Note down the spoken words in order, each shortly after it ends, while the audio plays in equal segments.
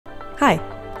Hi,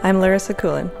 I'm Larissa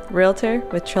Coulen, Realtor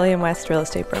with TrilliumWest Real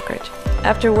Estate Brokerage.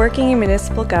 After working in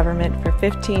municipal government for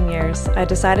 15 years, I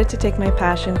decided to take my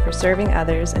passion for serving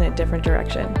others in a different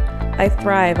direction. I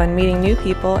thrive on meeting new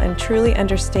people and truly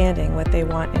understanding what they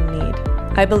want and need.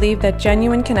 I believe that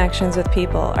genuine connections with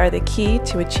people are the key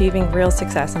to achieving real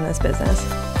success in this business.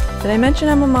 Did I mention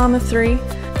I'm a mom of 3?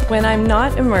 When I'm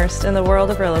not immersed in the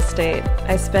world of real estate,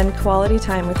 I spend quality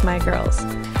time with my girls.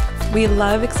 We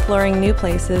love exploring new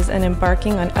places and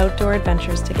embarking on outdoor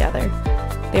adventures together.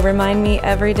 They remind me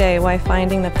every day why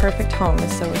finding the perfect home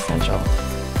is so essential.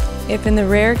 If in the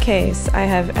rare case I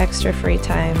have extra free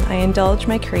time, I indulge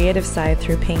my creative side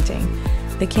through painting.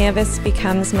 The canvas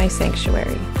becomes my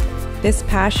sanctuary. This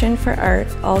passion for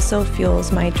art also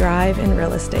fuels my drive in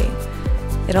real estate.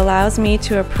 It allows me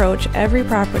to approach every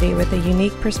property with a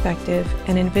unique perspective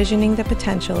and envisioning the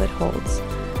potential it holds.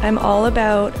 I'm all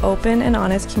about open and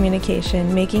honest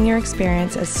communication, making your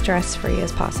experience as stress-free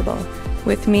as possible.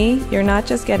 With me, you're not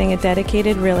just getting a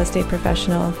dedicated real estate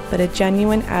professional, but a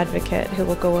genuine advocate who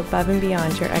will go above and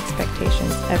beyond your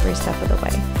expectations every step of the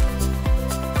way.